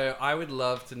 So I would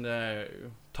love to know,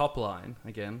 top line,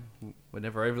 again, we're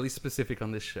never overly specific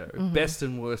on this show, best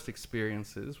and worst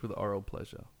experiences with oral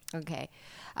pleasure. Okay.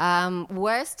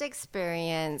 Worst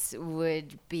experience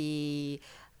would be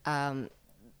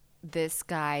this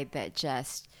guy that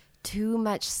just too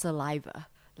much saliva.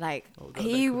 Like, Oh, God,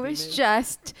 he that could be was me.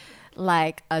 just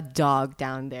like a dog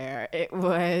down there. It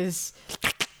was...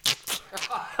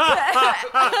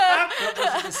 Was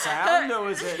it the sound or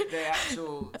was it the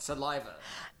actual saliva?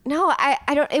 No, I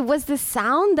don't... It was the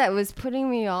sound that was putting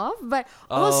me off, but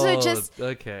also just...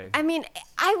 Okay. I mean,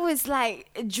 I was like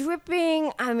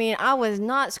dripping. I mean, I was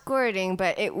not squirting,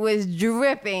 but it was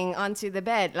dripping onto the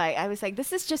bed. Like, I was like,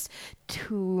 this is just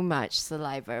too much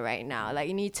saliva right now. Like,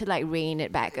 you need to like rein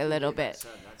it back a little bit.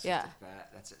 That's Yeah.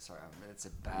 That's a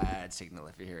bad signal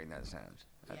if you're hearing that sound.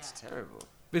 That's terrible.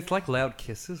 It's like loud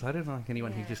kisses. I don't like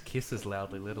anyone who just kisses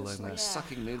loudly, let alone It's like that.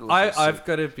 sucking noodles. I've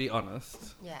got to be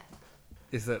honest, Yeah.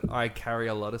 is that I carry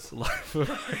a lot of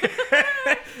saliva.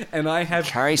 And I have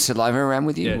carry saliva around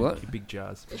with you. yeah, What? big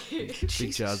jars.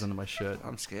 Big jars under my shirt.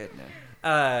 I'm scared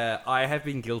now. I have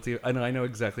been guilty, and I know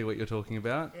exactly what you're talking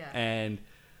about. Yeah. And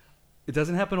it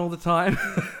doesn't happen all the time.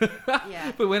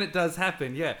 Yeah. But when it does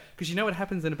happen, yeah. Because you know what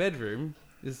happens in a bedroom,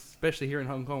 especially here in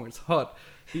Hong Kong where it's hot,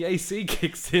 the AC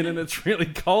kicks in and it's really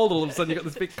cold. All of a sudden, you've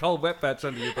got this big cold wet patch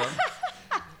under your bum.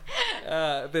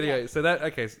 But anyway, so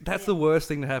that's the worst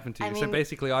thing to happen to you. I So mean-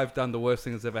 basically, I've done the worst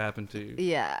thing that's ever happened to you.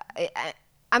 Yeah.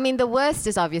 I mean, the worst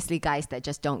is obviously guys that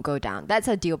just don't go down. That's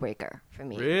a deal breaker for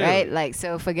me, Really? right? Like,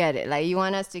 so forget it. Like, you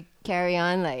want us to carry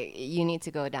on, like, you need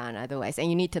to go down otherwise, and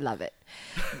you need to love it.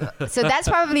 So that's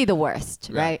probably the worst,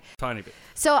 right? Tiny bit.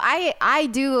 So I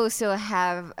do also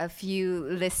have a few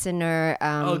listener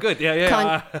Oh, good.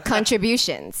 Yeah.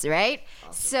 contributions, right?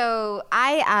 So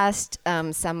I asked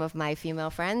some of my female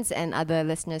friends and other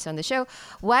listeners on the show,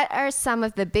 what are some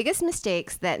of the biggest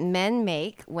mistakes that men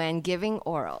make when giving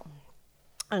oral?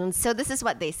 And so this is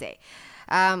what they say.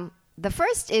 The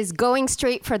first is going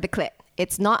straight for the clit.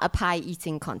 It's not a pie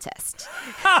eating contest.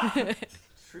 True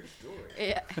story.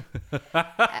 Yeah. I'm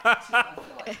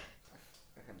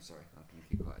sorry. I'm going to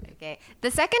keep quiet. Okay.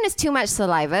 The second is too much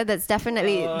saliva. That's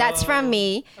definitely that's from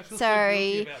me. I feel so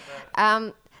Sorry. guilty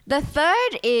about The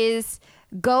third is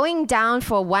going down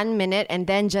for 1 minute and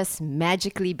then just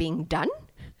magically being done.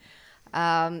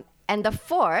 And the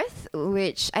fourth,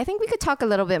 which I think we could talk a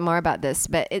little bit more about this,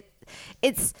 but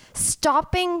it's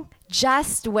stopping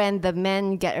just when the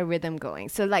men get a rhythm going.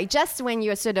 So like just when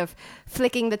you're sort of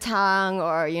flicking the tongue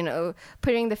or,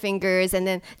 putting the fingers, and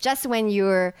then just when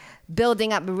you're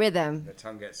building up a rhythm. The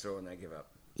tongue gets sore and they give up.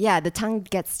 Yeah, the tongue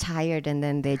gets tired and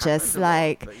then they just a lot,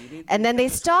 like, but you need and then to they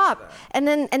get stop. used to And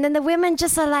then the women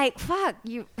just are like, fuck,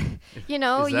 Is you've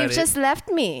that just left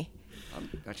me. I'm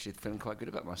actually feeling quite good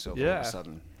about myself all Yeah. of a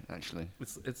sudden, actually.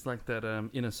 It's like that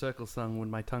Inner Circle song, When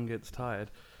My Tongue Gets Tired.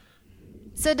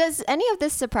 So does any of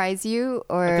this surprise you, It's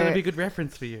going to be or a good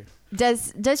reference for you.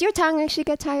 does your tongue actually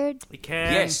get tired? It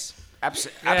can. Yes. Yes,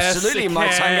 Absolutely, it my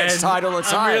tongue gets can. tired all the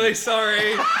time. I'm really sorry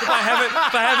if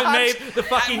I haven't made the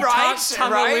fucking Right,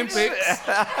 tongue right. Olympics.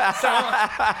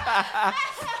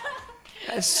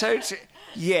 That's so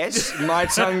yes, my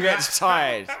tongue gets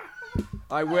tired.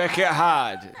 I work it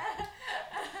hard.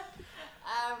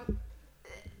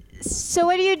 So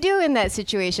what do you do in that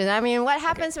situation? I mean, what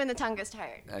happens when the tongue gets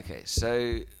tired? Okay,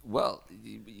 so, well,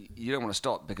 you don't want to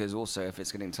stop because also if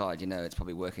it's getting tired, it's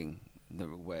probably working the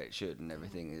way it should and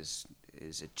everything is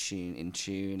in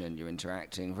tune and you're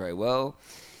interacting very well.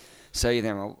 So you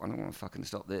think, well, I don't want to fucking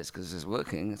stop this because it's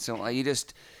working. So you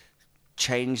just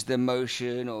change the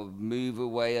motion or move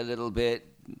away a little bit,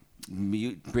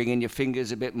 bring in your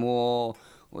fingers a bit more.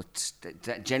 Or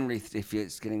generally, if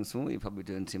it's getting small, you're probably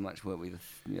doing too much work with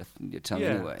your tongue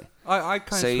anyway. I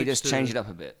kind of So you just change it up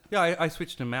a bit. Yeah, I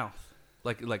switched to mouth,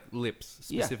 like lips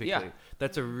Yeah, specifically. yeah.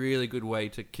 That's a really good way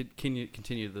to continue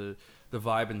the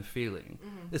vibe and the feeling,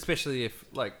 especially if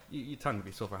like your tongue can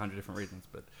be sore for 100 different reasons.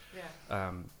 But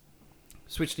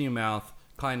switch to your mouth,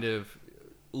 kind of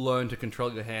learn to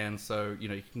control your hands, so you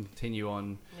can continue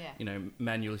on, Yeah.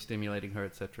 manually stimulating her,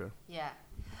 etc. Yeah.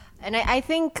 And I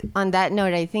think on that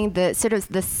note, I think the sort of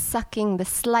the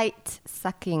slight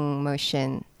sucking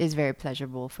motion is very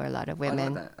pleasurable for a lot of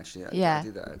women. I like that, actually. Yeah. I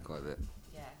do that quite a bit.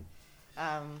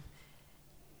 Yeah.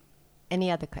 Any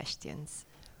other questions?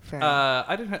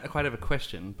 I don't quite have a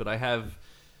question, but I have.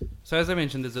 So as I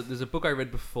mentioned, there's a book I read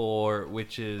before,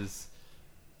 which is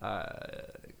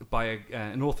by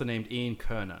an author named Ian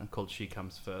Kerner called "She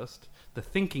Comes First: The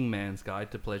Thinking Man's Guide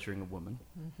to Pleasuring a Woman."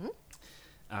 Mm-hmm.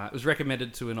 It was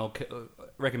recommended to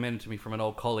me from an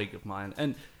old colleague of mine,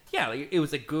 and it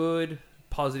was a good,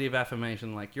 positive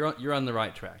affirmation. Like you're on the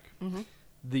right track. Mm-hmm.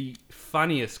 The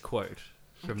funniest quote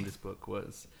from this book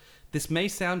was, "This may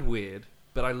sound weird,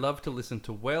 but I love to listen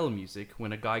to whale music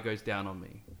when a guy goes down on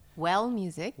me." Whale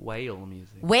music? Whale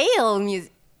music. Whale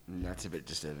music. That's a bit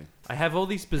disturbing. I have all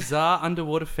these bizarre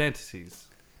underwater fantasies.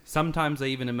 Sometimes I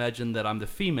even imagine that I'm the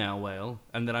female whale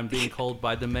and that I'm being called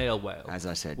by the male whale. As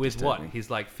I said, with what? His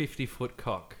 50-foot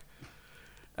cock.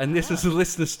 And this is a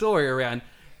listener story around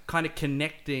kind of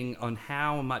connecting on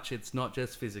how much it's not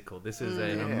just physical. This is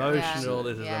an emotional,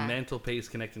 this is a mental piece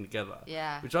connecting together.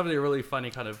 Yeah. Which is obviously a really funny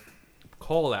kind of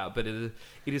call out, but it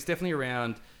is definitely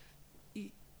around.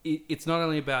 It's not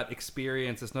only about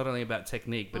experience, it's not only about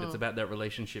technique, but it's about that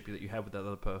relationship that you have with that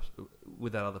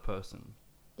other person.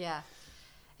 Yeah.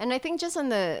 And I think just on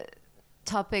the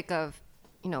topic of,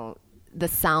 the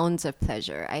sounds of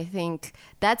pleasure, I think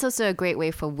that's also a great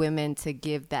way for women to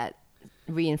give that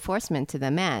reinforcement to the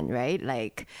man, right?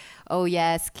 Like, oh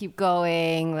yes, keep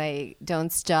going, like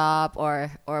don't stop,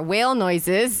 or whale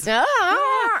noises.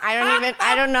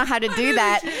 I don't know how to do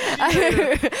that.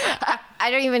 I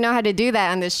don't even know how to do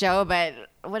that on the show, but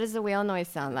what does the whale noise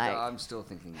sound like? No, I'm still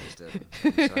thinking disturbing.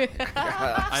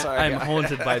 Sorry. I'm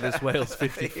haunted by this whale's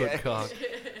 50-foot cock.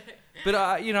 But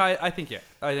I think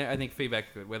I think feedback's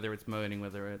good. Whether it's moaning,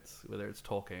 whether it's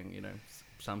talking.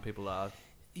 Some people are.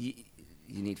 You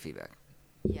need feedback.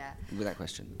 Yeah. Without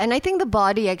question. And I think the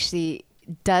body actually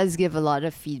does give a lot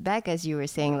of feedback, as you were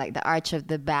saying, like the arch of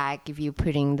the back, if you're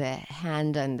putting the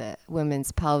hand on the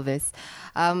woman's pelvis.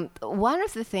 One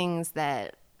of the things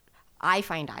that I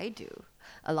find I do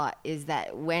a lot is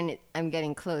that when I'm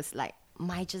getting close, like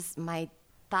my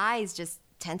thighs just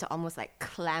tend to almost like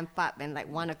clamp up and like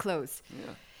want to close.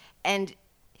 Yeah. And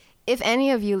if any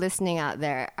of you listening out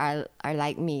there are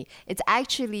like me, it's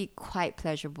actually quite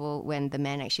pleasurable when the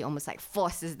man actually almost like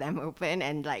forces them open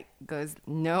and like goes,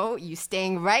 "No, you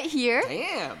staying right here."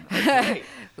 Damn. Okay.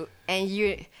 and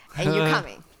you're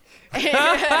coming.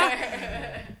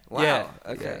 Wow. Yeah.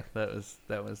 Okay. Yeah,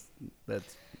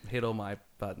 that's hit all my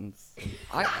buttons.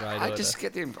 I just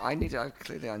get the. I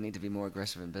need to be more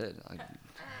aggressive in bed.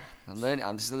 I'm learning.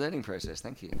 This is a learning process.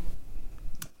 Thank you.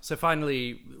 So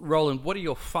finally, Roland, what are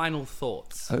your final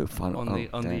thoughts on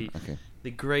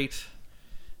the great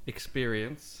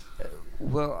experience?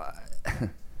 Well, I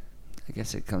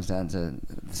guess it comes down to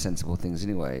sensible things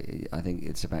anyway. I think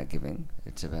it's about giving.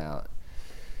 It's about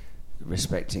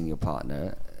respecting your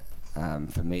partner.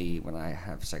 For me, when I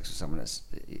have sex with someone,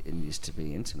 it needs to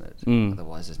be intimate.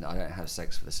 Otherwise, I don't have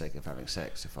sex for the sake of having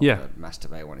sex. If I want to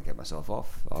masturbate, I want to get myself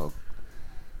off, I'll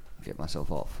get myself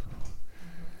off.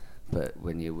 But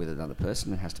when you're with another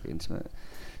person, it has to be intimate.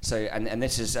 So, and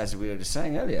this is, as we were just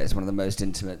saying earlier, it's one of the most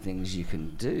intimate things you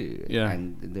can do. Yeah.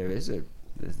 And there's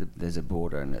a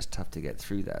border, and it's tough to get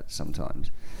through that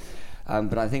sometimes.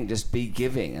 But I think just be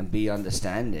giving and be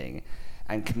understanding,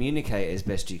 and communicate as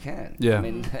best you can. Yeah. I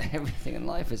mean, everything in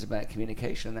life is about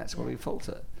communication, and that's where we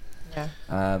falter. Yeah.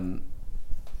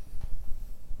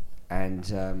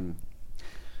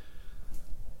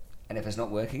 And if it's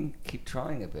not working, keep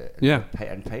trying a bit. Yeah.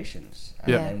 And patience.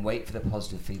 Yeah. And wait for the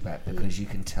positive feedback, because you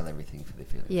can tell everything for the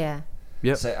feeling. Yeah.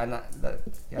 Yep. So, and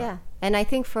Yeah. And I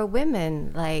think for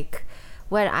women, like,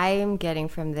 what I am getting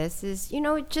from this is,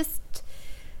 just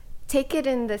take it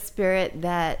in the spirit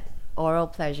that oral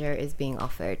pleasure is being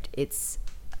offered. It's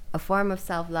a form of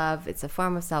self-love. It's a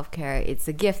form of self-care. It's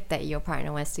a gift that your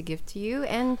partner wants to give to you,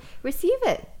 and receive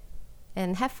it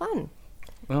and have fun.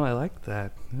 Well, I like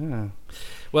that. Yeah.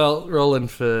 Well,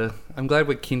 Roland, I'm glad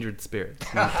we're kindred spirits.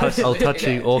 I'll touch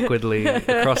you awkwardly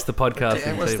across the podcast.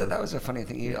 That was a funny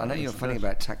thing. I know you're funny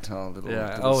about tactile little.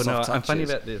 Yeah. Little soft I'm funny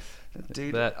touches. about this.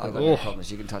 Dude, I've got no problems.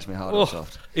 You can touch me hard or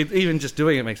soft. Even just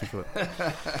doing it makes me feel it.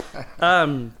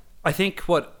 I think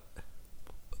what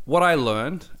I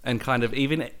learned, and kind of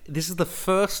this is the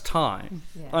first time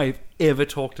I've ever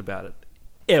talked about it,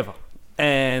 ever,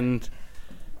 and.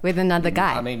 With another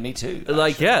guy. I mean, me too.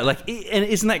 And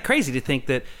isn't that crazy to think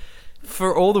that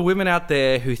for all the women out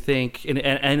there who think,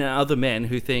 and other men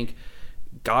who think,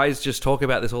 guys just talk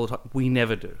about this all the time. We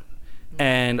never do.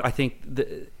 And I think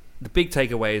the big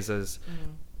takeaways is,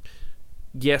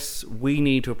 yes, we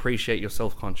need to appreciate you're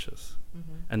self-conscious,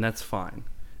 and that's fine.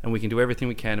 And we can do everything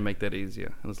we can to make that easier.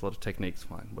 And there's a lot of techniques,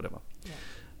 fine, whatever. Yeah.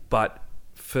 But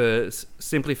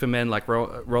simply for men like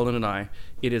Roland and I,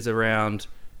 it is around,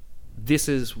 this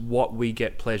is what we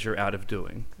get pleasure out of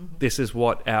doing. This is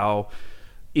what our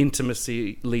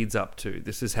intimacy leads up to.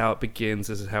 This is how it begins.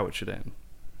 This is how it should end.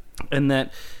 And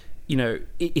that, you know,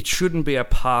 it shouldn't be a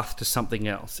path to something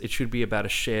else. It should be about a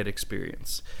shared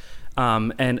experience.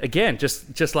 And again,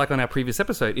 just like on our previous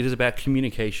episode, it is about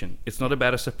communication. It's not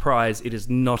about a surprise. It is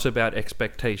not about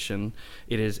expectation.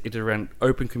 It is around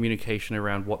open communication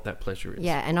around what that pleasure is.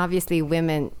 Yeah, and obviously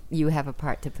women, you have a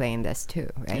part to play in this too,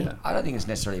 right? Yeah. I don't think it's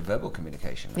necessarily verbal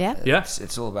communication. Yeah?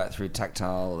 It's all about through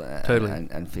tactile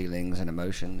and feelings and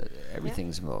emotion.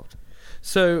 Everything's involved.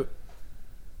 So,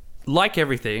 like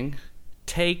everything,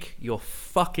 take your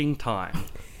fucking time.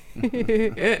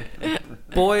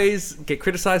 Boys get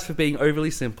criticized for being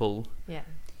overly simple. Yeah.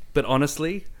 But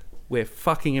honestly, we're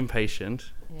fucking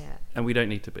impatient. Yeah. And we don't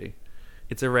need to be.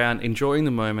 It's around enjoying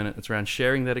the moment. It's around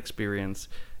sharing that experience.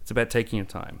 It's about taking your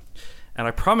time. And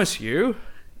I promise you,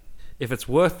 if it's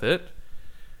worth it,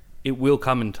 it will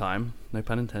come in time. No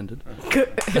pun intended.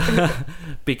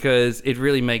 Because it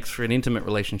really makes for an intimate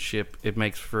relationship. It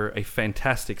makes for a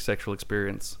fantastic sexual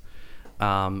experience.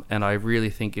 And I really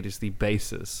think it is the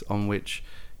basis on which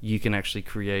you can actually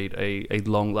create a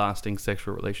long-lasting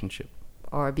sexual relationship.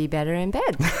 Or be better in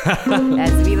bed,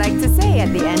 as we like to say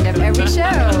at the end of every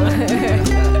show.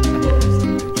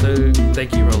 So,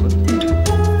 thank you, Roland.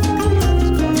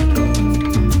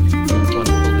 Wonderful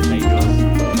to meet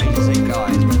Amazing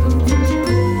guys.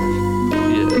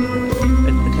 Yeah.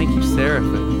 And thank you, Sarah,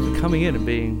 for coming in and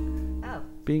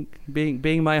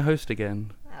being my host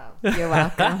again. You're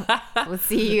welcome. We'll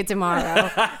see you tomorrow.